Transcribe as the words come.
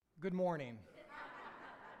Good morning.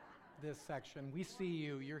 This section, we see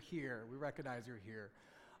you, you're here, we recognize you're here.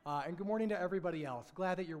 And good morning to everybody else.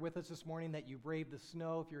 Glad that you're with us this morning, that you braved the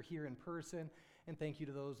snow if you're here in person, and thank you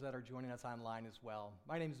to those that are joining us online as well.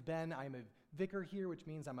 My name is Ben, I'm a vicar here, which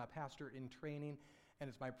means I'm a pastor in training, and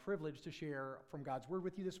it's my privilege to share from God's Word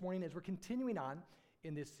with you this morning as we're continuing on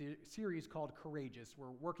in this series called Courageous.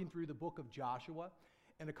 We're working through the book of Joshua,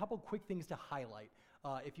 and a couple quick things to highlight.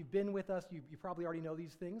 If you've been with us, you probably already know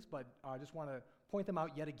these things, but I just want to point them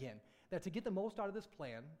out yet again. That to get the most out of this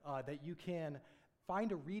plan, that you can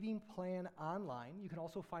find a reading plan online. You can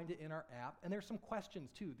also find it in our app. And there's some questions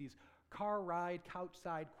too, these car ride, couch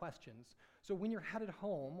side questions. So when you're headed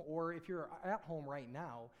home, or if you're at home right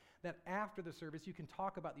now, that after the service you can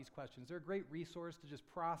talk about these questions. They're a great resource to just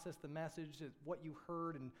process the message, what you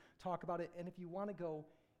heard, and talk about it. And if you want to go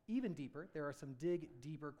even deeper, there are some dig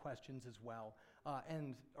deeper questions as well.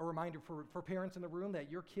 And a reminder for parents in the room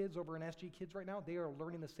that your kids over in SG Kids right now, they are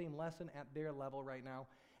learning the same lesson at their level right now,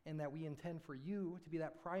 and that we intend for you to be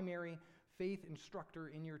that primary faith instructor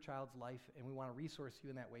in your child's life, and we want to resource you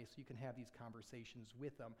in that way so you can have these conversations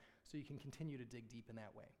with them, so you can continue to dig deep in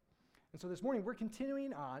that way. And so this morning, we're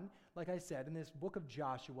continuing on, like I said, in this book of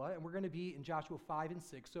Joshua, and we're going to be in Joshua 5 and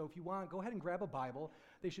 6. So if you want, go ahead and grab a Bible.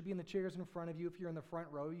 They should be in the chairs in front of you. If you're in the front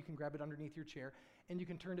row, you can grab it underneath your chair, and you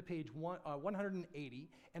can turn to page 180.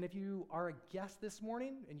 And if you are a guest this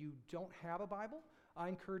morning and you don't have a Bible, I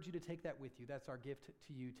encourage you to take that with you. That's our gift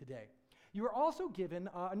to you today. You are also given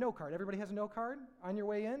a note card. Everybody has a note card on your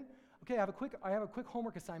way in? Okay, I have a quick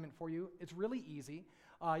homework assignment for you. It's really easy.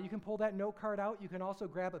 You can pull that note card out. You can also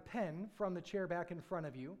grab a pen from the chair back in front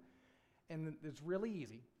of you. And it's really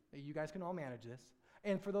easy. You guys can all manage this.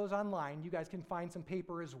 And for those online, you guys can find some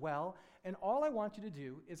paper as well. And all I want you to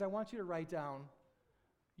do is I want you to write down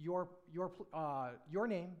your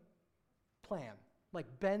name, plan, like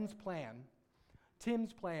Ben's plan,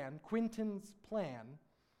 Tim's plan, Quinton's plan,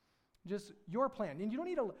 just your plan. And you don't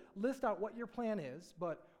need to list out what your plan is,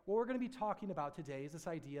 but what we're going to be talking about today is this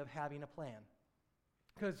idea of having a plan.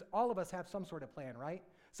 Because all of us have some sort of plan, right?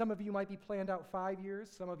 Some of you might be planned out 5 years.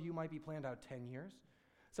 Some of you might be planned out 10 years.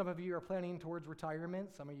 Some of you are planning towards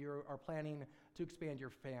retirement. Some of you are planning to expand your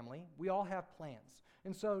family. We all have plans.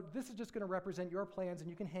 And so this is just going to represent your plans, and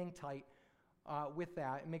you can hang tight with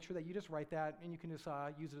that and make sure that you just write that, and you can just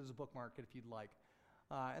use it as a bookmark if you'd like.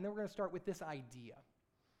 And then we're going to start with this idea.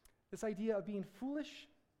 This idea of being foolish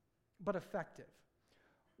but effective.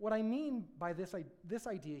 What I mean by this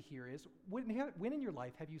idea here is, when in your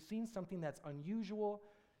life have you seen something that's unusual,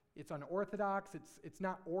 it's unorthodox, it's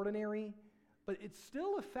not ordinary, but it's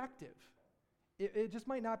still effective? It just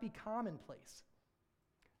might not be commonplace.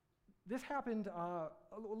 This happened a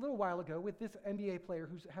little while ago with this NBA player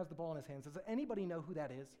who has the ball in his hands. Does anybody know who that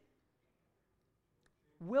is?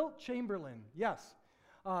 Wilt Chamberlain, yes.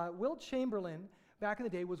 Wilt Chamberlain, back in the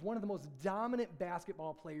day, was one of the most dominant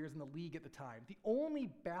basketball players in the league at the time. The only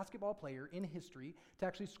basketball player in history to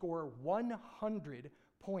actually score 100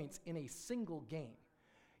 points in a single game.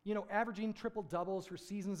 You know, averaging triple doubles for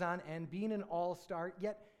seasons on end, being an all-star,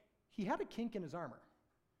 yet he had a kink in his armor.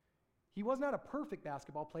 He was not a perfect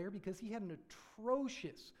basketball player because he had an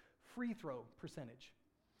atrocious free throw percentage.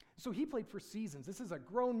 So he played for seasons. This is a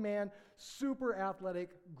grown man, super athletic,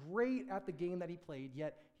 great at the game that he played,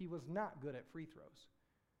 yet he was not good at free throws.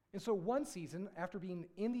 And so one season, after being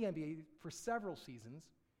in the NBA for several seasons,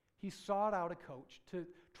 he sought out a coach to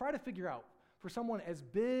try to figure out, for someone as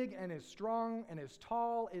big and as strong and as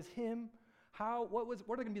tall as him, what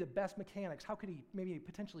are going to be the best mechanics? How could he maybe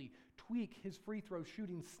potentially tweak his free throw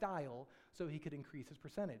shooting style so he could increase his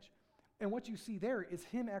percentage? And what you see there is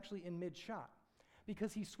him actually in mid-shot,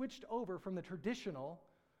 because he switched over from the traditional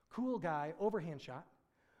cool guy overhand shot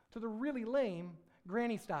to the really lame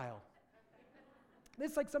granny style.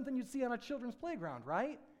 This is like something you'd see on a children's playground,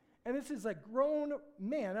 right? And this is a grown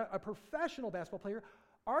man, a professional basketball player,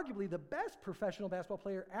 arguably the best professional basketball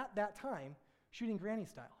player at that time, shooting granny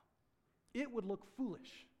style. It would look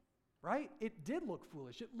foolish, right? It did look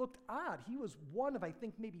foolish. It looked odd. He was one of, I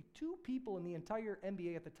think, maybe 2 people in the entire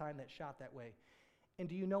NBA at the time that shot that way. And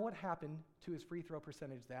do you know what happened to his free throw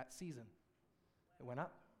percentage that season? It went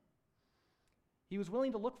up. He was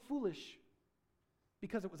willing to look foolish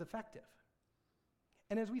because it was effective.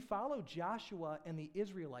 And as we follow Joshua and the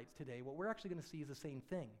Israelites today, what we're actually going to see is the same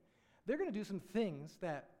thing. They're going to do some things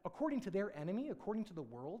that, according to their enemy, according to the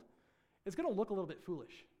world, is going to look a little bit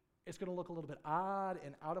foolish. It's going to look a little bit odd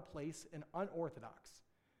and out of place and unorthodox.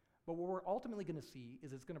 But what we're ultimately going to see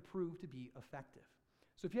is it's going to prove to be effective.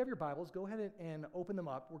 So if you have your Bibles, go ahead and open them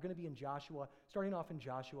up. We're going to be in Joshua, starting off in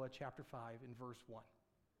Joshua chapter 5 in verse 1.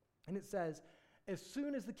 And it says, As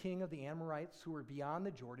soon as the king of the Amorites who were beyond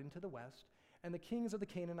the Jordan to the west, and the kings of the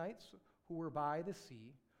Canaanites who were by the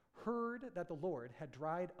sea, heard that the Lord had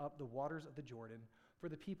dried up the waters of the Jordan for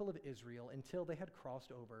the people of Israel until they had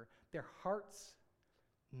crossed over, their hearts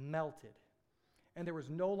melted, and there was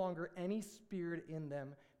no longer any spirit in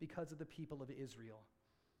them because of the people of Israel.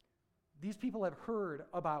 These people have heard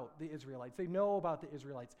about the Israelites. They know about the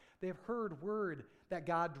Israelites. They have heard word that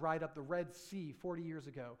God dried up the Red Sea 40 years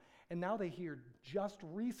ago. And now they hear just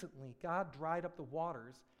recently God dried up the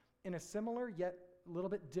waters in a similar yet a little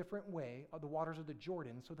bit different way of the waters of the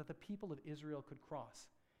Jordan so that the people of Israel could cross.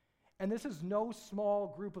 And this is no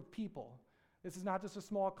small group of people. This is not just a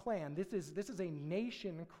small clan. This is a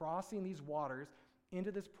nation crossing these waters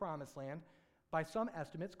into this promised land. By some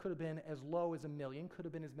estimates, could have been as low as 1 million, could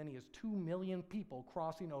have been as many as 2 million people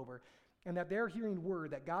crossing over, and that they're hearing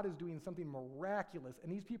word that God is doing something miraculous, and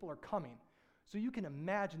these people are coming. So you can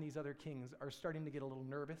imagine these other kings are starting to get a little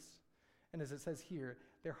nervous, and as it says here,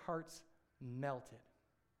 their hearts melted.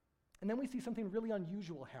 And then we see something really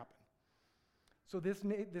unusual happen. So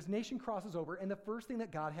this nation crosses over, and the first thing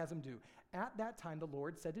that God has them do, at that time the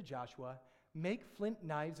Lord said to Joshua, "Make flint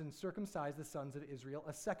knives and circumcise the sons of Israel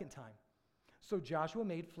a second time." So Joshua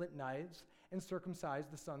made flint knives and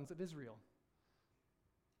circumcised the sons of Israel.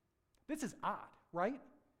 This is odd, right?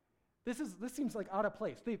 This seems like out of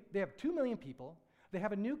place. They have 2 million people. They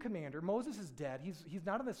have a new commander. Moses is dead. He's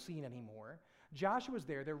not on the scene anymore. Joshua's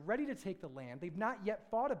there. They're ready to take the land. They've not yet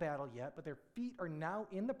fought a battle yet, but their feet are now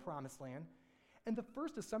in the promised land. And the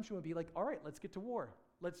first assumption would be like, all right, let's get to war.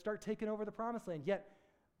 Let's start taking over the promised land. Yet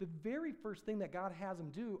the very first thing that God has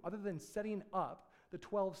them do, other than setting up the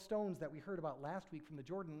 12 stones that we heard about last week from the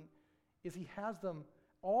Jordan, is he has them,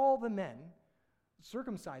 all the men,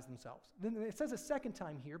 circumcise themselves. Then it says a second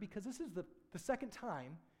time here because this is the second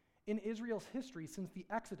time in Israel's history since the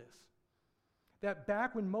Exodus. That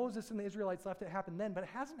back when Moses and the Israelites left, it happened then, but it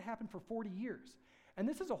hasn't happened for 40 years. And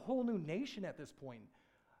this is a whole new nation at this point.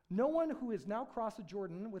 No one who has now crossed the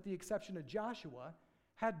Jordan, with the exception of Joshua,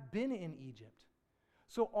 had been in Egypt.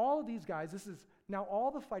 So all of these guys, now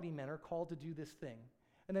all the fighting men are called to do this thing.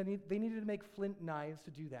 And then they needed to make flint knives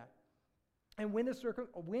to do that. And when the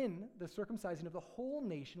circumcising of the whole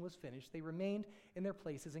nation was finished, they remained in their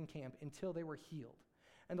places in camp until they were healed.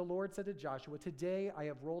 And the Lord said to Joshua, "Today I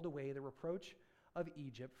have rolled away the reproach of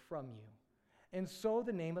Egypt from you." And so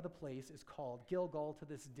the name of the place is called Gilgal to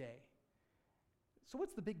this day. So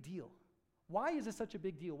what's the big deal? Why is this such a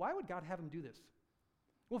big deal? Why would God have him do this?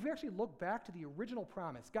 Well, if we actually look back to the original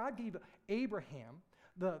promise, God gave Abraham,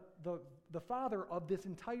 the father of this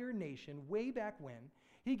entire nation, way back when,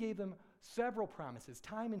 he gave them several promises,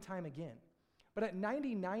 time and time again. But at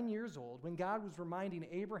 99 years old, when God was reminding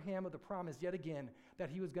Abraham of the promise yet again that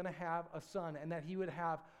he was going to have a son and that he would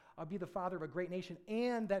be the father of a great nation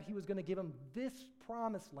and that he was going to give him this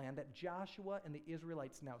promised land that Joshua and the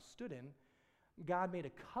Israelites now stood in, God made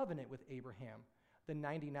a covenant with Abraham, the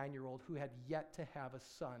 99-year-old who had yet to have a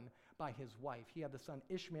son by his wife. He had the son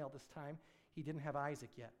Ishmael this time. He didn't have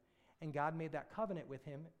Isaac yet. And God made that covenant with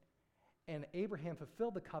him, and Abraham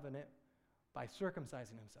fulfilled the covenant by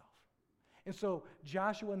circumcising himself. And so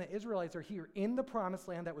Joshua and the Israelites are here in the promised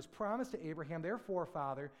land that was promised to Abraham, their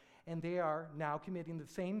forefather, and they are now committing the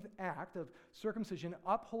same act of circumcision,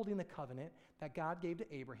 upholding the covenant that God gave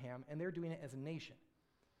to Abraham, and they're doing it as a nation.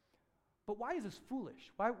 But why is this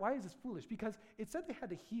foolish? Why is this foolish? Because it said they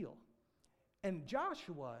had to heal. And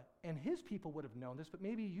Joshua and his people would have known this, but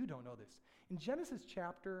maybe you don't know this. In Genesis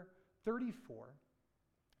chapter 34,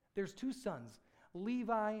 there's 2 sons,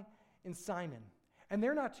 Levi and Simon. And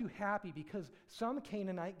they're not too happy because some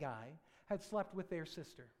Canaanite guy had slept with their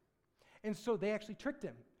sister. And so they actually tricked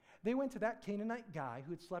him. They went to that Canaanite guy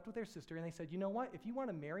who had slept with their sister, and they said, you know what? If you want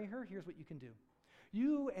to marry her, here's what you can do.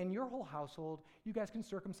 You and your whole household, you guys can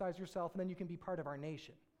circumcise yourself, and then you can be part of our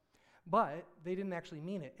nation. But they didn't actually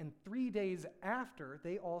mean it. And 3 days after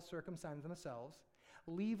they all circumcised themselves,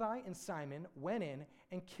 Levi and Simon went in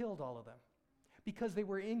and killed all of them because they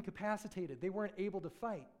were incapacitated. They weren't able to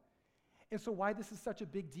fight. And so why this is such a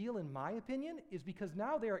big deal, in my opinion, is because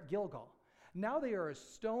now they're at Gilgal. Now they are a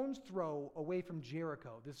stone's throw away from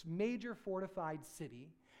Jericho, this major fortified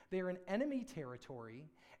city. They're in enemy territory,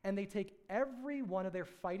 and they take every one of their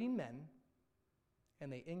fighting men,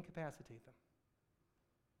 and they incapacitate them.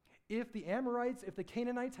 If the Amorites, if the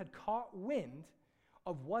Canaanites had caught wind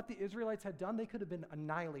of what the Israelites had done, they could have been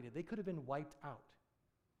annihilated. They could have been wiped out.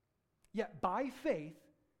 Yet by faith,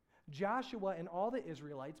 Joshua and all the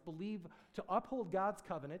Israelites believe to uphold God's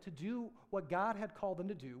covenant, to do what God had called them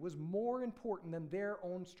to do, was more important than their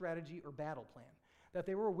own strategy or battle plan. That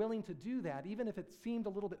they were willing to do that, even if it seemed a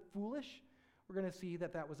little bit foolish, we're going to see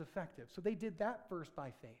that that was effective. So they did that first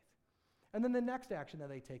by faith. And then the next action that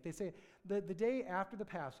they take, they say the day after the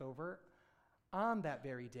Passover, on that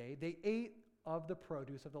very day, they ate of the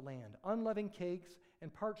produce of the land, unleavened cakes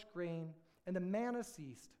and parched grain, and the manna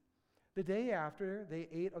ceased. The day after, they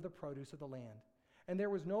ate of the produce of the land. And there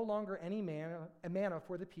was no longer any manna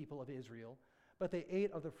for the people of Israel, but they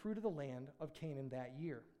ate of the fruit of the land of Canaan that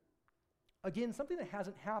year. Again, something that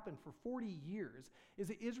hasn't happened for 40 years is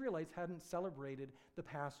the Israelites hadn't celebrated the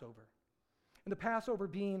Passover. And the Passover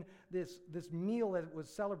being this meal that was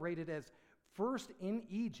celebrated as first in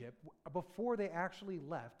Egypt, before they actually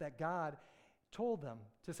left, that God told them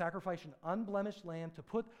to sacrifice an unblemished lamb, to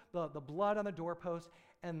put the blood on the doorpost,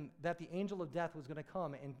 and that the angel of death was going to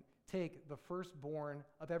come and take the firstborn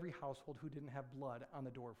of every household who didn't have blood on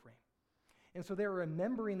the doorframe. And so they're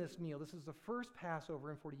remembering this meal. This is the first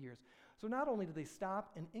Passover in 40 years. So not only did they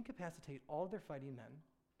stop and incapacitate all of their fighting men,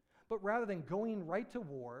 but rather than going right to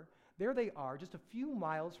war, there they are, just a few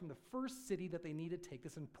miles from the first city that they need to take,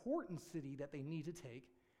 this important city that they need to take.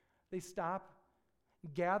 They stop,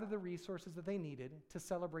 gather the resources that they needed to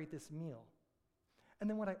celebrate this meal. And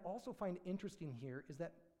then what I also find interesting here is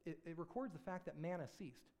that it records the fact that manna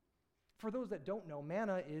ceased. For those that don't know,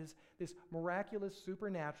 manna is this miraculous,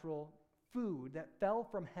 supernatural food that fell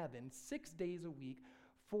from heaven 6 days a week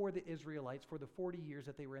for the Israelites for the 40 years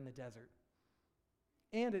that they were in the desert.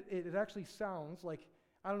 And it actually sounds like,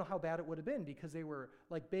 I don't know how bad it would have been, because they were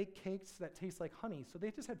like baked cakes that taste like honey. So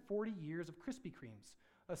they just had 40 years of Krispy Kremes,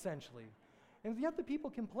 essentially. And yet the people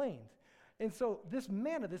complained. And so this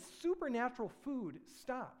manna, this supernatural food,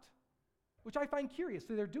 stopped, which I find curious.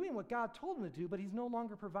 So they're doing what God told them to do, but he's no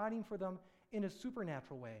longer providing for them in a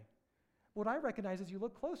supernatural way. What I recognize as you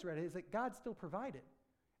look closer at it is that God still provided.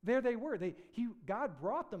 There they were. God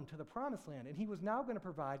brought them to the promised land, and he was now going to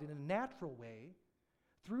provide in a natural way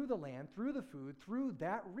through the land, through the food, through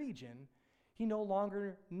that region. He no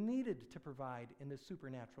longer needed to provide in the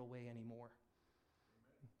supernatural way anymore.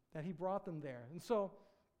 That he brought them there. And so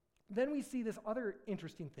then we see this other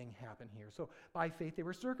interesting thing happen here. So by faith they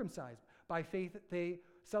were circumcised. By faith they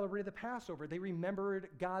celebrated the Passover. They remembered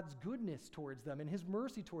God's goodness towards them and his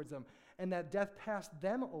mercy towards them, and that death passed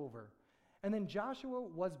them over. And then Joshua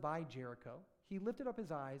was by Jericho. He lifted up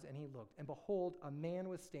his eyes and he looked, and behold, a man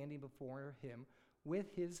was standing before him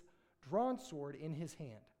with his drawn sword in his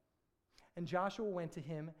hand. And Joshua went to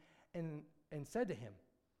him and said to him,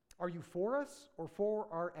 "Are you for us or for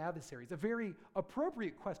our adversaries?" A very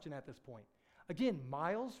appropriate question at this point. Again,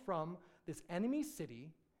 miles from this enemy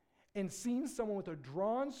city, and seeing someone with a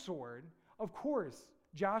drawn sword, of course,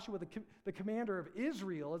 Joshua, the commander of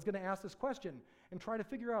Israel, is going to ask this question and try to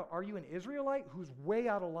figure out, are you an Israelite who's way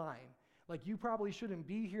out of line? Like, you probably shouldn't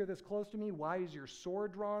be here this close to me. Why is your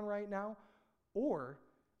sword drawn right now? Or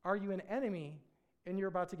are you an enemy and you're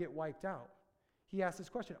about to get wiped out? He asked this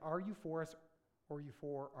question, are you for us or are you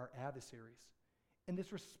for our adversaries? And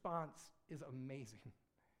this response is amazing.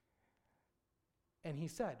 And he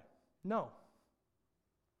said, "No,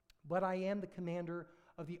 but I am the commander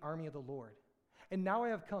of the army of the Lord. And now I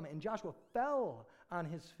have come." And Joshua fell on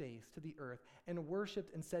his face to the earth and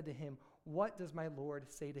worshipped and said to him, "What does my Lord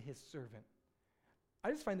say to his servant?"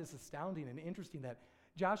 I just find this astounding and interesting that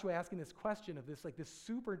Joshua asking this question of this,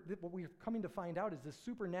 what we're coming to find out is this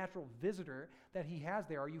supernatural visitor that he has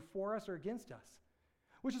there. Are you for us or against us?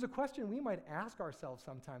 Which is a question we might ask ourselves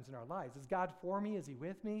sometimes in our lives. Is God for me? Is he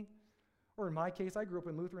with me? Or in my case, I grew up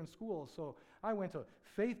in Lutheran schools, so I went to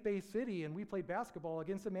faith-based city and we played basketball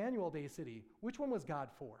against Emmanuel-based city. Which one was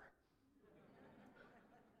God for?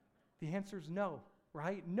 The answer is no,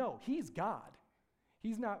 right? No, he's God.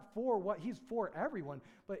 He's not for he's for everyone,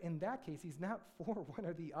 but in that case, he's not for one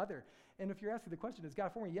or the other. And if you're asking the question, is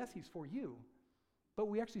God for me? Yes, he's for you. But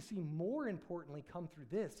we actually see more importantly come through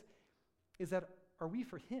this is that, are we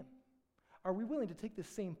for him? Are we willing to take the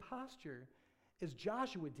same posture as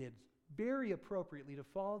Joshua did, very appropriately, to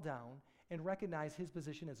fall down and recognize his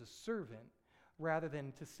position as a servant rather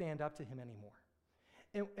than to stand up to him anymore?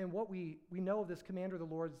 And what we know of this commander of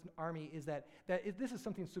the Lord's army is that this is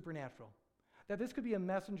something supernatural. That this could be a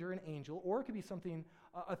messenger, an angel, or it could be something,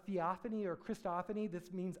 a theophany or Christophany.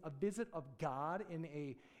 This means a visit of God in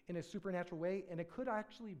a supernatural way, and it could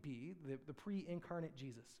actually be the pre-incarnate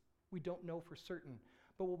Jesus. We don't know for certain.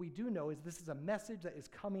 But what we do know is this is a message that is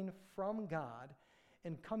coming from God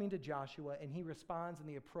and coming to Joshua, and he responds in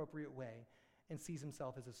the appropriate way and sees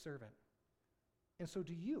himself as a servant. And so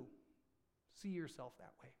do you see yourself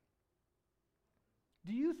that way?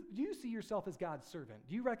 Do you see yourself as God's servant?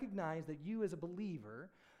 Do you recognize that you as a believer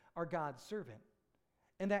are God's servant?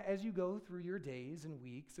 And that as you go through your days and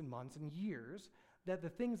weeks and months and years, that the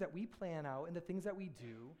things that we plan out and the things that we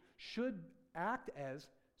do should act as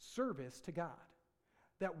service to God.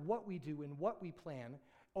 That what we do and what we plan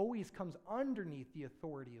always comes underneath the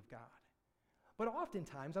authority of God. But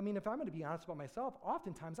oftentimes, if I'm going to be honest about myself,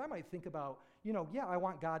 oftentimes I might think about, I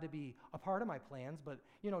want God to be a part of my plans, but,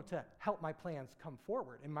 to help my plans come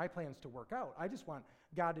forward and my plans to work out. I just want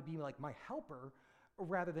God to be like my helper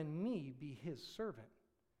rather than me be his servant.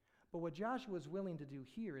 But what Joshua is willing to do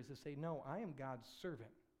here is to say, no, I am God's servant.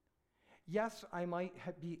 Yes, I might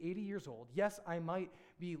be 80 years old. Yes, I might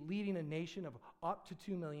be leading a nation of up to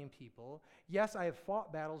 2 million people. Yes, I have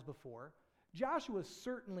fought battles before. Joshua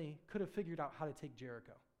certainly could have figured out how to take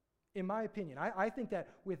Jericho. In my opinion, I think that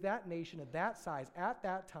with that nation of that size at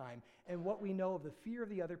that time and what we know of the fear of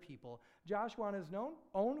the other people, Joshua on his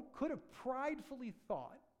own could have pridefully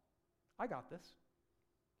thought, I got this.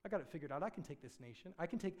 I got it figured out. I can take this nation. I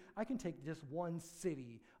can take just one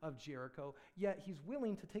city of Jericho. Yet he's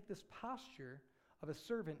willing to take this posture of a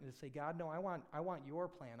servant and to say, God, no, I want your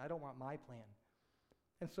plan. I don't want my plan.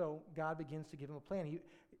 And so God begins to give him a plan.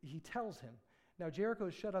 He tells him, now Jericho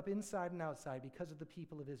is shut up inside and outside because of the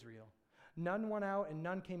people of Israel. None went out and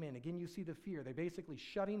none came in. Again, you see the fear. They're basically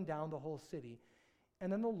shutting down the whole city.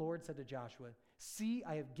 And then the Lord said to Joshua, see,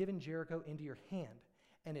 I have given Jericho into your hand,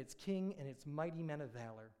 and its king and its mighty men of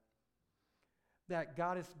valor. That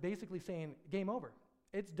God is basically saying, game over.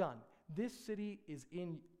 It's done. This city is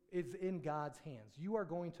in God's hands. You are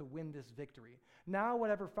going to win this victory. Now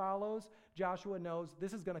whatever follows, Joshua knows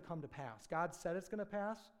this is going to come to pass. God said it's going to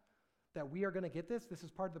pass, that we are going to get this. This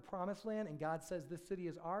is part of the promised land, and God says this city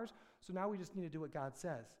is ours. So now we just need to do what God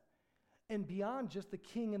says. And beyond just the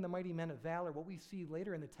king and the mighty men of valor, what we see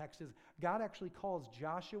later in the text is God actually calls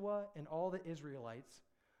Joshua and all the Israelites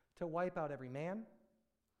to wipe out every man,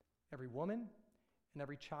 every woman, and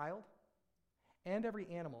every child, and every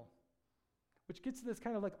animal, which gets to this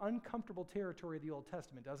kind of like uncomfortable territory of the Old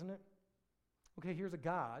Testament, doesn't it? Okay, here's a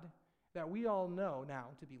God that we all know now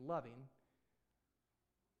to be loving.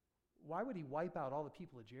 Why would he wipe out all the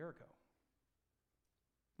people of Jericho?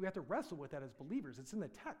 We have to wrestle with that as believers. It's in the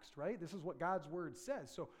text, right? This is what God's word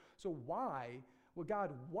says. So why would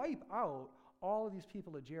God wipe out all of these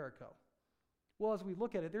people of Jericho? Well, as we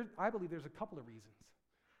look at it, I believe there's a couple of reasons.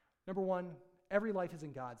 Number one, every life is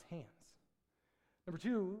in God's hands. Number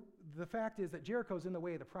two, the fact is that Jericho is in the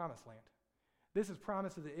way of the promised land. This is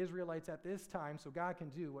promised to the Israelites at this time, so God can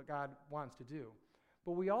do what God wants to do.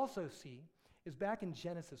 But we also see is back in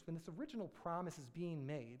Genesis, when this original promise is being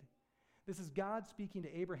made, this is God speaking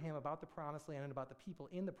to Abraham about the promised land and about the people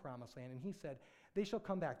in the promised land. And he said, they shall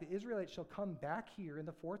come back. The Israelites shall come back here in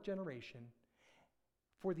the 4th generation,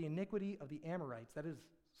 for the iniquity of the Amorites, that is,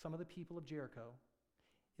 some of the people of Jericho,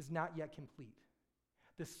 is not yet complete.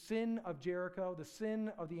 The sin of Jericho, the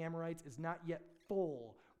sin of the Amorites is not yet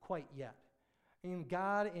full quite yet. And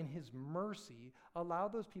God, in his mercy,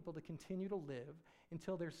 allowed those people to continue to live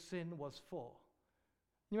until their sin was full.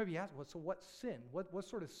 You might be asking, well, so what sin? What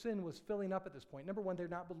sort of sin was filling up at this point? Number one, they're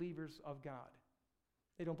not believers of God.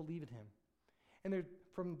 They don't believe in him. And they're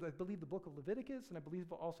from, I believe, the book of Leviticus, and I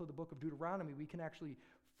believe also the book of Deuteronomy, we can actually,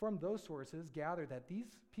 from those sources, gather that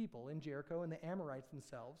these people in Jericho and the Amorites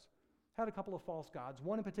themselves had a couple of false gods,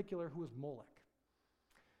 one in particular who was Molech.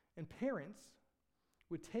 And parents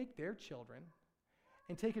would take their children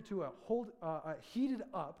and take it to a heated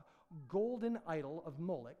up golden idol of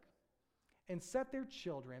Molech and set their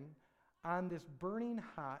children on this burning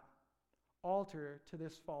hot altar to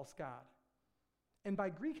this false god. And by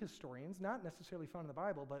Greek historians, not necessarily found in the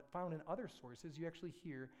Bible, but found in other sources, you actually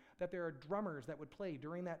hear that there are drummers that would play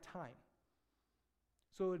during that time.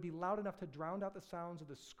 So it would be loud enough to drown out the sounds of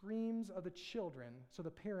the screams of the children so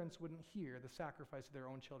the parents wouldn't hear the sacrifice of their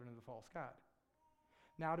own children to the false god.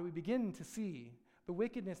 Now do we begin to see the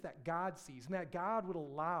wickedness that God sees and that God would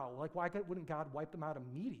allow? Like, why wouldn't God wipe them out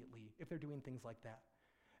immediately if they're doing things like that?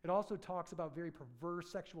 It also talks about very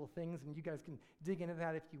perverse sexual things, and you guys can dig into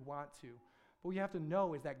that if you want to. But what you have to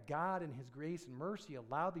know is that God, in his grace and mercy,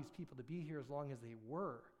 allowed these people to be here as long as they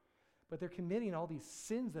were. But they're committing all these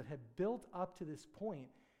sins that had built up to this point,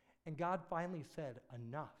 and God finally said,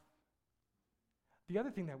 enough. The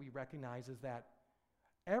other thing that we recognize is that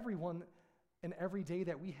everyone and every day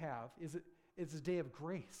that we have is a day of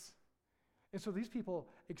grace. And so these people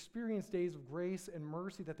experience days of grace and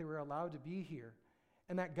mercy that they were allowed to be here,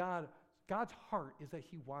 and that God's heart is that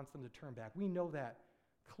he wants them to turn back. We know that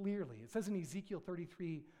clearly. It says in Ezekiel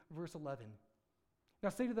 33, verse 11, now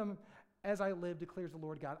say to them, as I live, declares the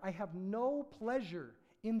Lord God, I have no pleasure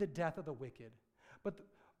in the death of the wicked,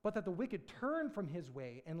 but that the wicked turn from his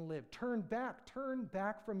way and live. Turn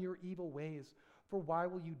back from your evil ways. For why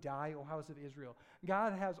will you die, O house of Israel?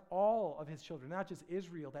 God has all of his children, not just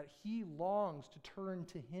Israel, that he longs to turn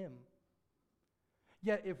to him.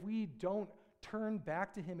 Yet if we don't turn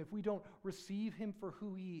back to him, if we don't receive him for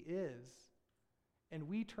who he is, and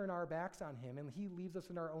we turn our backs on him, and he leaves us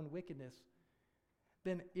in our own wickedness,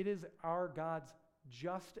 then it is our God's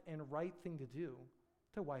just and right thing to do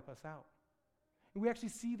to wipe us out. And we actually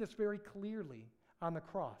see this very clearly on the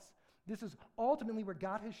cross. This is ultimately where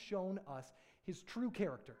God has shown us his true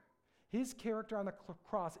character. His character on the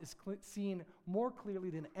cross is seen more clearly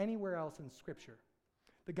than anywhere else in Scripture.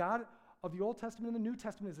 The God of the Old Testament and the New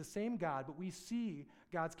Testament is the same God, but we see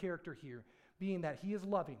God's character here being that he is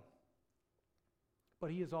loving,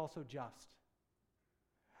 but he is also just.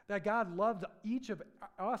 That God loved each of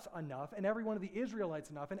us enough, and every one of the Israelites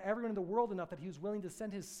enough, and everyone in the world enough that he was willing to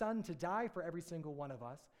send his son to die for every single one of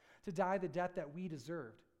us, to die the death that we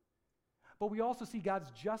deserved. But we also see God's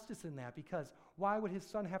justice in that, because why would his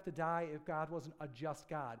son have to die if God wasn't a just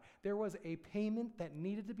God? There was a payment that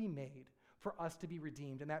needed to be made for us to be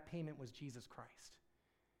redeemed, and that payment was Jesus Christ.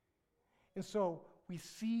 And so we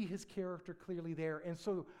see his character clearly there. And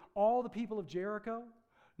so all the people of Jericho,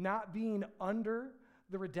 not being under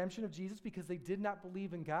the redemption of Jesus because they did not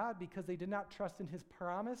believe in God, because they did not trust in his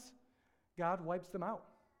promise, God wipes them out.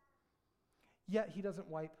 Yet he doesn't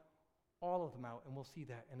wipe all of them out, and we'll see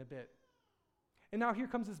that in a bit. And now here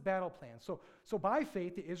comes this battle plan. So by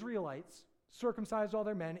faith, the Israelites circumcised all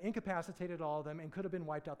their men, incapacitated all of them, and could have been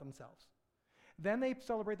wiped out themselves. Then they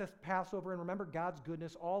celebrate this Passover and remember God's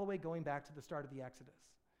goodness all the way going back to the start of the Exodus.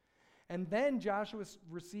 And then Joshua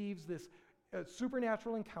receives this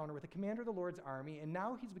supernatural encounter with the commander of the Lord's army, and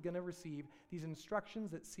now he's going to receive these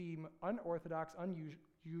instructions that seem unorthodox,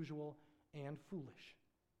 unusual, and foolish.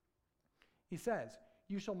 He says,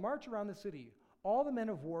 "You shall march around the city, all the men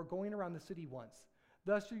of war going around the city once.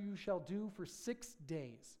 Thus you shall do for 6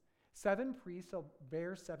 days. 7 priests shall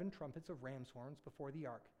bear 7 trumpets of ram's horns before the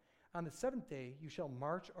ark. On the 7th day you shall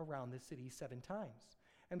march around the city 7 times,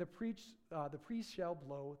 and the priests shall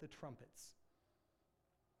blow the trumpets.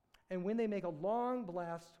 And when they make a long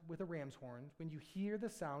blast with a ram's horn, when you hear the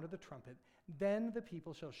sound of the trumpet, then the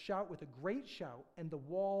people shall shout with a great shout, and the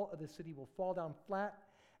wall of the city will fall down flat,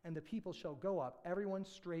 and the people shall go up, everyone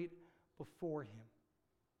straight before him."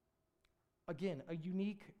 Again, a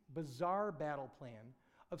unique, bizarre battle plan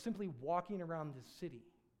of simply walking around the city.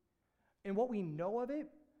 And what we know of it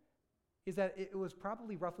is that it was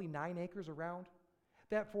probably roughly 9 acres around,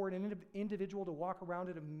 that for an individual to walk around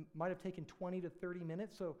it might have taken 20 to 30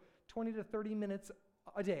 minutes. So 20 to 30 minutes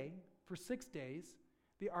a day for 6 days.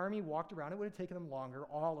 The army walked around. It would have taken them longer,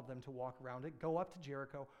 all of them, to walk around it, go up to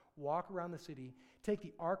Jericho, walk around the city, take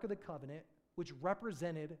the Ark of the Covenant, which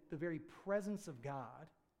represented the very presence of God,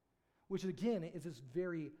 which again is this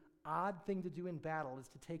very odd thing to do in battle, is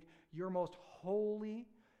to take your most holy,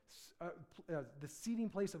 the seating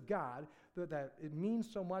place of God, that it means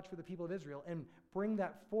so much for the people of Israel, and bring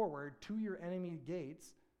that forward to your enemy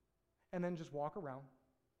gates, and then just walk around,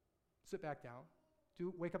 sit back down,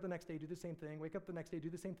 wake up the next day, do the same thing, wake up the next day, do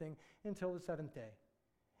the same thing, until the 7th day.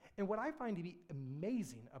 And what I find to be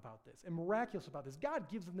amazing about this, and miraculous about this, God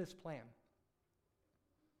gives them this plan.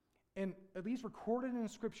 And at least recorded in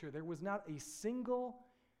Scripture, there was not a single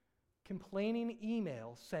complaining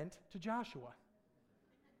email sent to Joshua.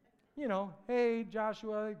 You know, "Hey,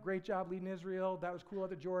 Joshua, great job leading Israel. That was cool at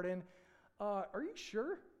the Jordan. Are you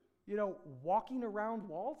sure? You know, walking around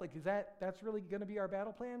walls, like, that's really going to be our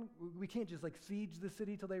battle plan? We can't just, like, siege the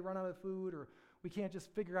city till they run out of food, or we can't just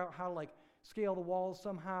figure out how to, like, scale the walls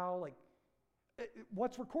somehow. Like,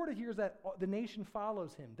 what's recorded here is that the nation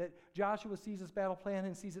follows him, that Joshua sees this battle plan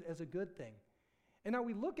and sees it as a good thing. And now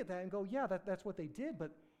we look at that and go, yeah, that's what they did,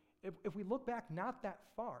 but if we look back not that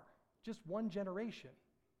far, just one generation,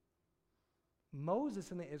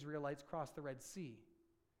 Moses and the Israelites crossed the Red Sea.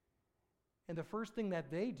 And the first thing that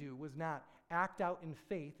they do was not act out in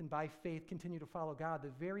faith and by faith continue to follow God. The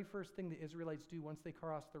very first thing the Israelites do once they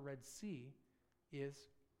cross the Red Sea is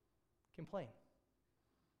complain.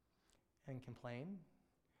 And complain,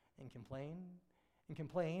 and complain, and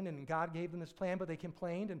complain, and God gave them this plan, but they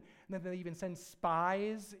complained, and then they even send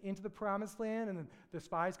spies into the promised land, and then the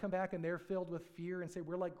spies come back and they're filled with fear and say,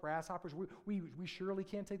 "We're like grasshoppers, we surely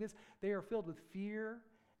can't take this." They are filled with fear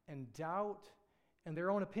and doubt and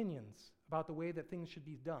their own opinions about the way that things should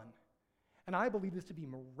be done. And I believe this to be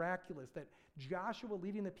miraculous, that Joshua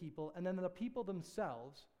leading the people, and then the people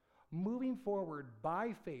themselves moving forward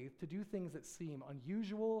by faith to do things that seem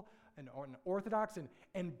unusual and unorthodox,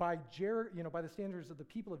 and by the standards of the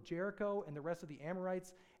people of Jericho and the rest of the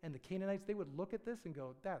Amorites and the Canaanites, they would look at this and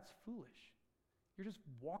go, "That's foolish. You're just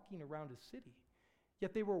walking around a city."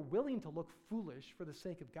 Yet they were willing to look foolish for the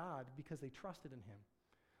sake of God because they trusted in him.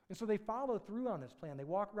 And so they followed through on this plan. They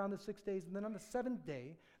walked around the 6 days, and then on the seventh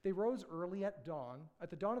day, they rose early at the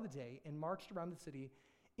dawn of the day, and marched around the city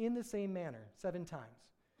in the same manner 7 times.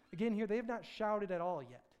 Again, here, they have not shouted at all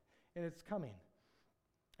yet, and it's coming.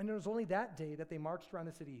 And it was only that day that they marched around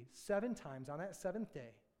the city 7 times on that 7th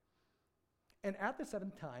day. And at the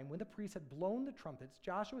 7th time, when the priests had blown the trumpets,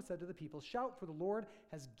 Joshua said to the people, "Shout, for the Lord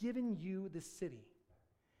has given you this city.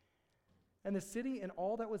 And the city and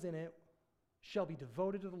all that was in it shall be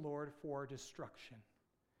devoted to the Lord for destruction."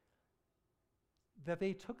 That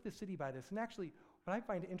they took the city by this. And actually, what I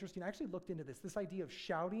find interesting, I actually looked into this idea of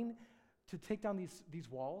shouting to take down these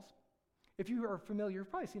walls. If you are familiar, you've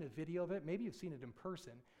probably seen a video of it. Maybe you've seen it in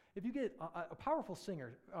person. If you get a powerful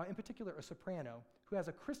singer, in particular a soprano, who has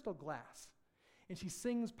a crystal glass, and she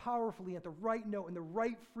sings powerfully at the right note and the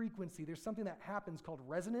right frequency, there's something that happens called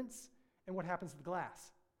resonance. And what happens to the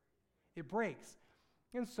glass? It breaks.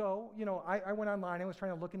 And so, I went online. I was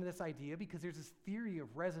trying to look into this idea because there's this theory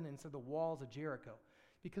of resonance of the walls of Jericho.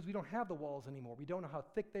 Because we don't have the walls anymore. We don't know how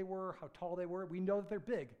thick they were, how tall they were. We know that they're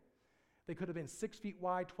big. They could have been 6 feet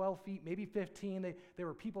wide, 12 feet, maybe 15. There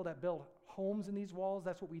were people that built homes in these walls.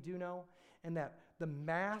 That's what we do know. And that the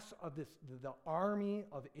mass of the army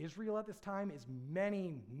of Israel at this time is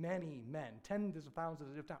many, many men, tens of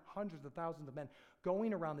thousands, if not hundreds of thousands of men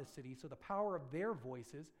going around this city. So the power of their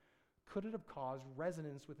voices could it have caused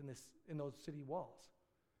resonance in those city walls?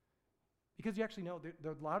 Because you actually know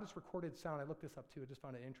the loudest recorded sound, I looked this up too, I just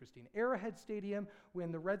found it interesting. Arrowhead Stadium,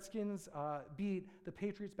 when the Redskins beat the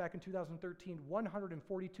Patriots back in 2013,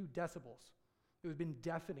 142 decibels. It would have been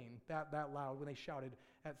deafening, that loud, when they shouted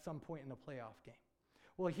at some point in a playoff game.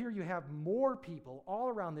 Well, here you have more people all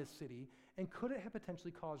around this city, and could it have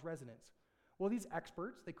potentially caused resonance? Well, these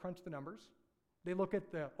experts, they crunch the numbers. They look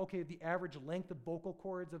at the average length of vocal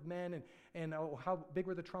cords of men and how big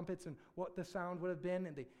were the trumpets and what the sound would have been.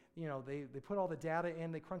 And they put all the data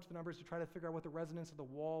in, they crunch the numbers to try to figure out what the resonance of the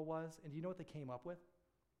wall was. And do you know what they came up with?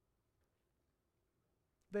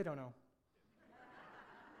 They don't know.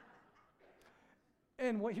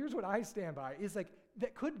 And here's what I stand by, is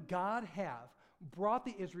that could God have brought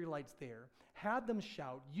the Israelites there, had them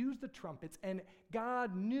shout, use the trumpets, and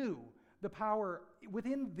God knew the power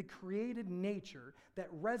within the created nature that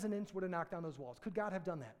resonance would have knocked down those walls. Could God have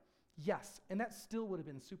done that? Yes, and that still would have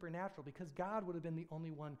been supernatural because God would have been the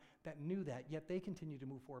only one that knew that, yet they continue to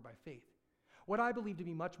move forward by faith. What I believe to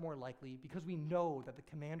be much more likely, because we know that the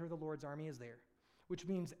commander of the Lord's army is there, which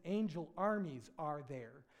means angel armies are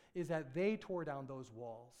there, is that they tore down those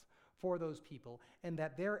walls for those people, and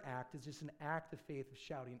that their act is just an act of faith of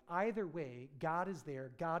shouting. Either way, God is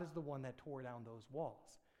there. God is the one that tore down those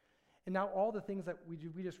walls. And now all the things that we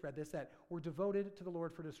just read this, that were devoted to the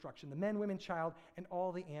Lord for destruction, the men, women, child, and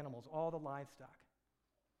all the animals, all the livestock.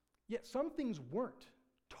 Yet some things weren't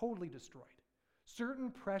totally destroyed. Certain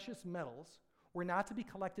precious metals were not to be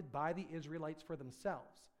collected by the Israelites for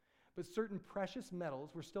themselves, but certain precious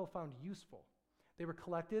metals were still found useful. They were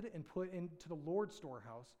collected and put into the Lord's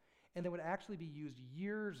storehouse, and they would actually be used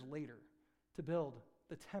years later to build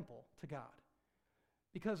the temple to God.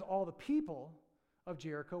 Because all the people of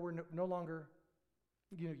Jericho were no longer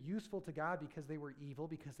useful to God because they were evil,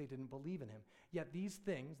 because they didn't believe in him. Yet these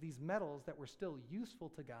things, these metals that were still useful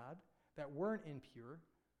to God, that weren't impure,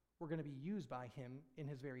 were going to be used by him in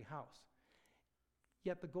his very house.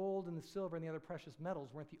 Yet the gold and the silver and the other precious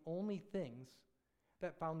metals weren't the only things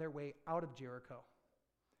that found their way out of Jericho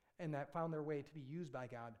and that found their way to be used by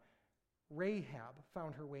God. Rahab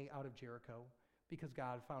found her way out of Jericho because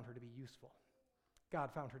God found her to be useful.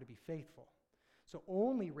 God found her to be faithful. So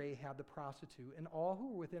only Rahab the prostitute and all who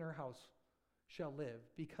were within her house shall live,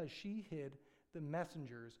 because she hid the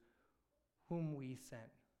messengers whom we sent.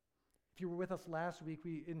 If you were with us last week,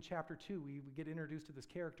 in chapter 2, we get introduced to this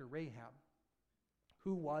character, Rahab,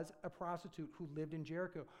 who was a prostitute who lived in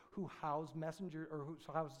Jericho, who housed messengers or who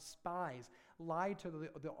housed spies, lied to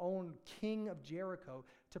the own king of Jericho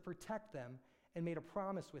to protect them, and made a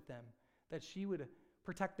promise with them that she would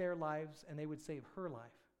protect their lives and they would save her life.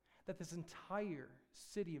 That this entire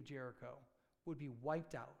city of Jericho would be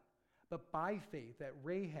wiped out. But by faith that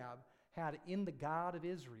Rahab had in the God of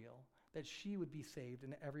Israel, that she would be saved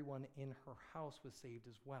and everyone in her house was saved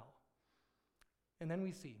as well. And then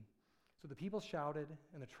we see, so the people shouted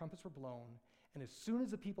and the trumpets were blown, and as soon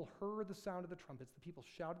as the people heard the sound of the trumpets, the people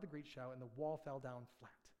shouted the great shout, and the wall fell down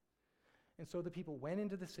flat. And so the people went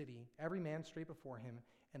into the city, every man straight before him,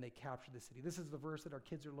 and they captured the city. This is the verse that our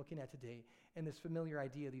kids are looking at today, and this familiar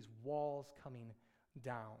idea of these walls coming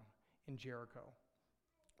down in Jericho.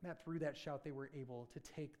 that through that shout they were able to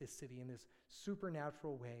take this city in this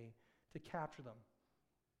supernatural way to capture them.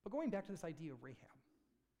 But going back to this idea of Rahab,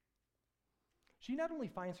 she not only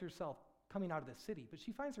finds herself coming out of the city, but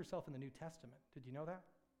she finds herself in the New Testament. Did you know that?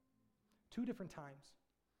 2 different times.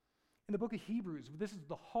 In the book of Hebrews, this is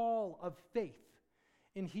the hall of faith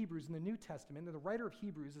in Hebrews in the New Testament. And the writer of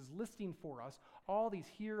Hebrews is listing for us all these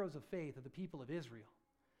heroes of faith of the people of Israel.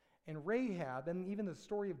 And Rahab, and even the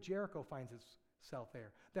story of Jericho finds itself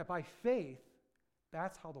there. That by faith,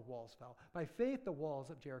 that's how the walls fell. By faith, the walls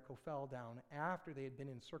of Jericho fell down after they had been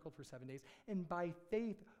encircled for 7 days. And by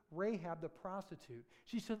faith, Rahab the prostitute,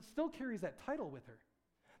 she still carries that title with her.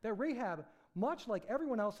 That Rahab, much like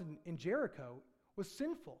everyone else in Jericho, was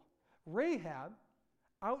sinful. Rahab,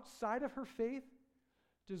 outside of her faith,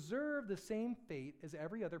 deserved the same fate as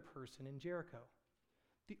every other person in Jericho.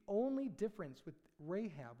 The only difference with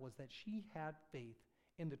Rahab was that she had faith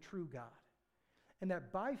in the true God. And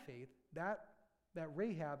that by faith, that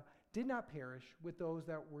Rahab did not perish with those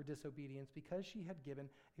that were disobedient because she had given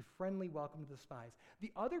a friendly welcome to the spies.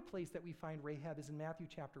 The other place that we find Rahab is in Matthew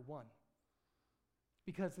chapter 1,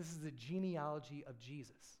 because this is the genealogy of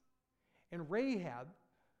Jesus. And Rahab,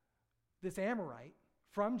 this Amorite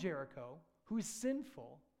from Jericho, who is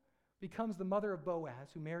sinful, becomes the mother of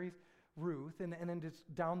Boaz, who marries Ruth, and then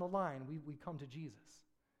just down the line, we come to Jesus.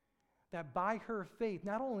 That by her faith,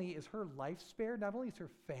 not only is her life spared, not only is her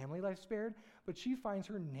family life spared, but she finds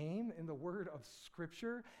her name in the word of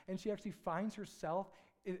Scripture, and she actually finds herself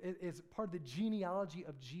as part of the genealogy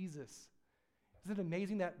of Jesus. Isn't it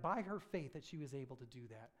amazing that by her faith that she was able to do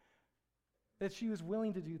that she was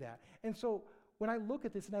willing to do that? And so when I look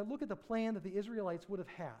at this, and I look at the plan that the Israelites would have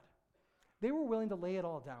had, they were willing to lay it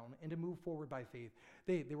all down and to move forward by faith.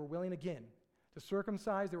 They were willing, again, to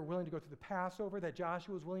circumcise. They were willing to go through the Passover, that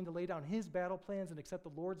Joshua was willing to lay down his battle plans and accept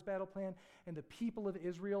the Lord's battle plan. And the people of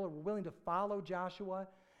Israel were willing to follow Joshua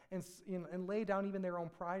and lay down even their own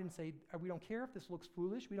pride and say, we don't care if this looks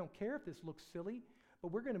foolish. We don't care if this looks silly.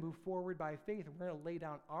 But we're going to move forward by faith, and we're going to lay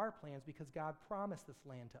down our plans because God promised this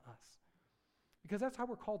land to us. Because that's how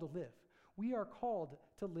we're called to live. We are called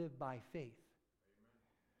to live by faith.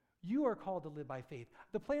 You are called to live by faith.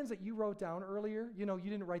 The plans that you wrote down earlier, you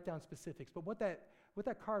didn't write down specifics, but what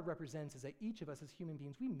that card represents is that each of us as human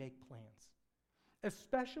beings, we make plans,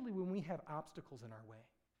 especially when we have obstacles in our way.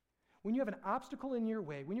 When you have an obstacle in your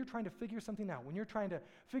way, when you're trying to figure something out, when you're trying to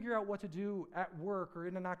figure out what to do at work or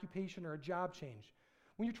in an occupation or a job change,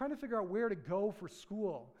 when you're trying to figure out where to go for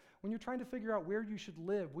school, when you're trying to figure out where you should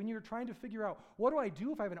live, when you're trying to figure out what do I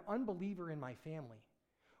do if I have an unbeliever in my family,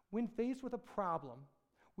 when faced with a problem,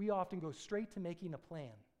 we often go straight to making a plan.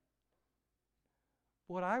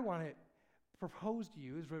 What I want to propose to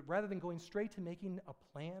you is rather than going straight to making a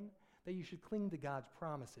plan, that you should cling to God's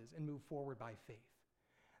promises and move forward by faith.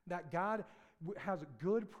 That God has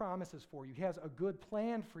good promises for you. He has a good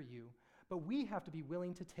plan for you, but we have to be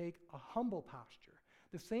willing to take a humble posture,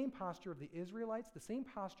 the same posture of the Israelites, the same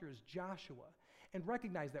posture as Joshua, and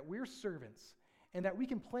recognize that we're servants and that we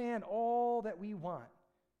can plan all that we want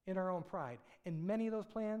in our own pride, and many of those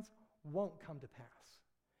plans won't come to pass.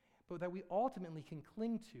 But that we ultimately can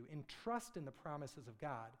cling to and trust in the promises of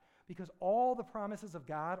God, because all the promises of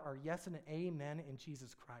God are yes and amen in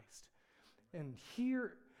Jesus Christ. And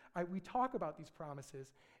here, we talk about these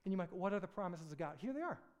promises, and you might go, what are the promises of God? Here they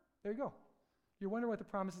are. There you go. You're wondering what the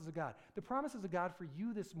promises of God. The promises of God for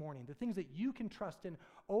you this morning, the things that you can trust in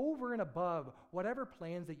over and above whatever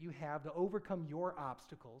plans that you have to overcome your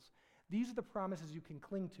obstacles. These are the promises you can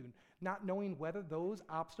cling to, not knowing whether those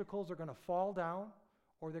obstacles are going to fall down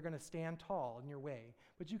or they're going to stand tall in your way.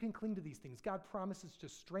 But you can cling to these things. God promises to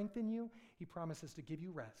strengthen you. He promises to give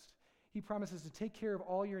you rest. He promises to take care of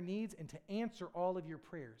all your needs and to answer all of your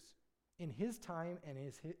prayers in His time and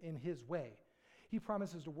in His way. He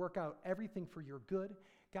promises to work out everything for your good.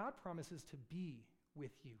 God promises to be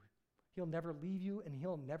with you. He'll never leave you and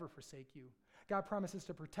He'll never forsake you. God promises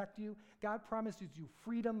to protect you. God promises you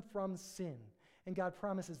freedom from sin. And God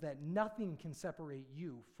promises that nothing can separate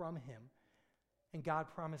you from Him. And God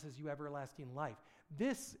promises you everlasting life.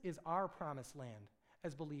 This is our promised land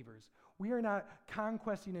as believers. We are not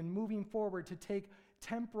conquesting and moving forward to take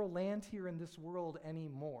temporal land here in this world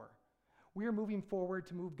anymore. We are moving forward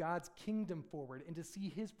to move God's kingdom forward and to see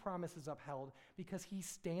His promises upheld because He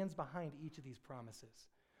stands behind each of these promises.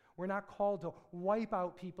 We're not called to wipe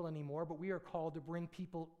out people anymore, but we are called to bring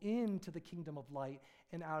people into the kingdom of light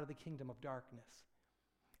and out of the kingdom of darkness.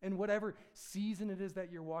 And whatever season it is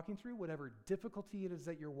that you're walking through, whatever difficulty it is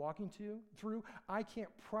that you're walking through, I can't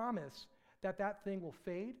promise that thing will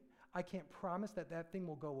fade. I can't promise that thing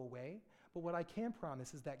will go away. But what I can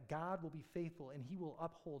promise is that God will be faithful and he will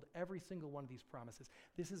uphold every single one of these promises.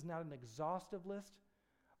 This is not an exhaustive list,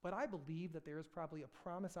 but I believe that there is probably a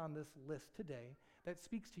promise on this list today that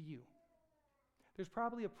speaks to you. There's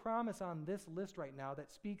probably a promise on this list right now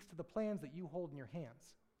that speaks to the plans that you hold in your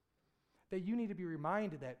hands. That you need to be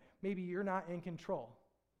reminded that maybe you're not in control,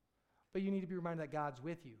 but you need to be reminded that God's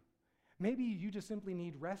with you. Maybe you just simply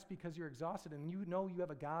need rest because you're exhausted and you know you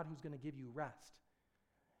have a God who's going to give you rest.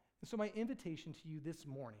 And so my invitation to you this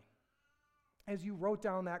morning, as you wrote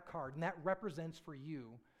down that card, and that represents for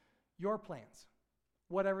you your plans,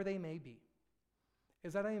 whatever they may be,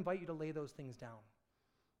 is that I invite you to lay those things down.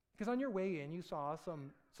 Because on your way in, you saw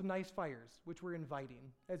some nice fires, which were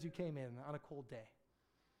inviting as you came in on a cold day.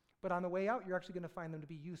 But on the way out, you're actually going to find them to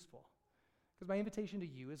be useful. Because my invitation to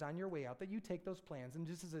you is on your way out that you take those plans, and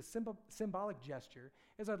just as a symbolic gesture,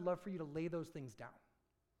 is I'd love for you to lay those things down.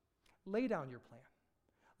 Lay down your plan.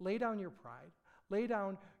 Lay down your pride. Lay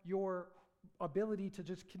down your ability to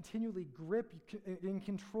just continually grip in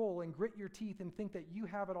control and grit your teeth and think that you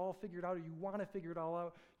have it all figured out or you want to figure it all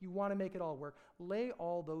out, you want to make it all work. Lay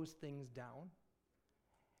all those things down.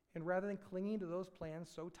 And rather than clinging to those plans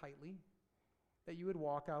so tightly, that you would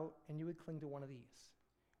walk out and you would cling to one of these.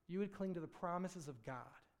 You would cling to the promises of God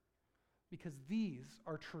because these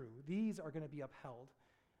are true. These are going to be upheld.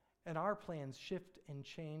 And our plans shift and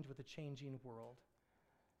change with a changing world.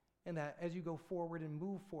 And that as you go forward and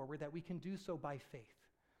move forward, that we can do so by faith.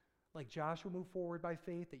 Like Joshua moved forward by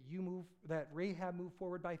faith, that Rahab moved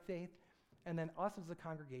forward by faith, and then us as a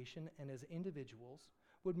congregation and as individuals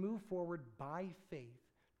would move forward by faith,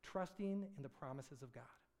 trusting in the promises of God.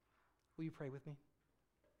 Will you pray with me?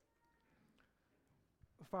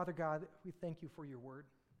 Father God, we thank you for your word.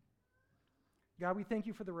 God, we thank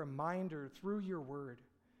you for the reminder through your word,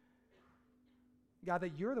 God,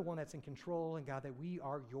 that you're the one that's in control, and God, that we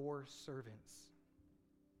are your servants.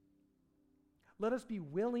 Let us be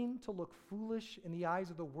willing to look foolish in the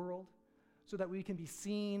eyes of the world so that we can be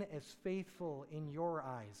seen as faithful in your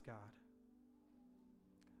eyes, God.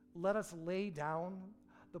 Let us lay down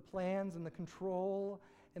the plans and the control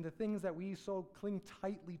and the things that we so cling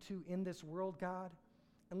tightly to in this world, God,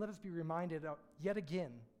 and let us be reminded yet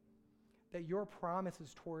again that your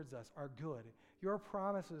promises towards us are good. Your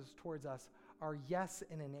promises towards us are yes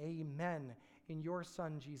and an amen in your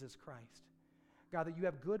Son, Jesus Christ. God, that you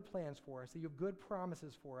have good plans for us, that you have good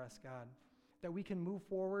promises for us, God, that we can move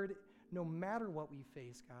forward no matter what we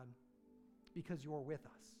face, God, because you're with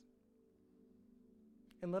us.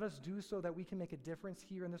 And let us do so that we can make a difference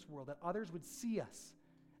here in this world, that others would see us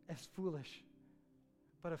as foolish,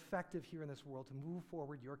 but effective here in this world to move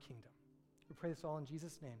forward your kingdom. We pray this all in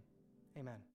Jesus' name. Amen.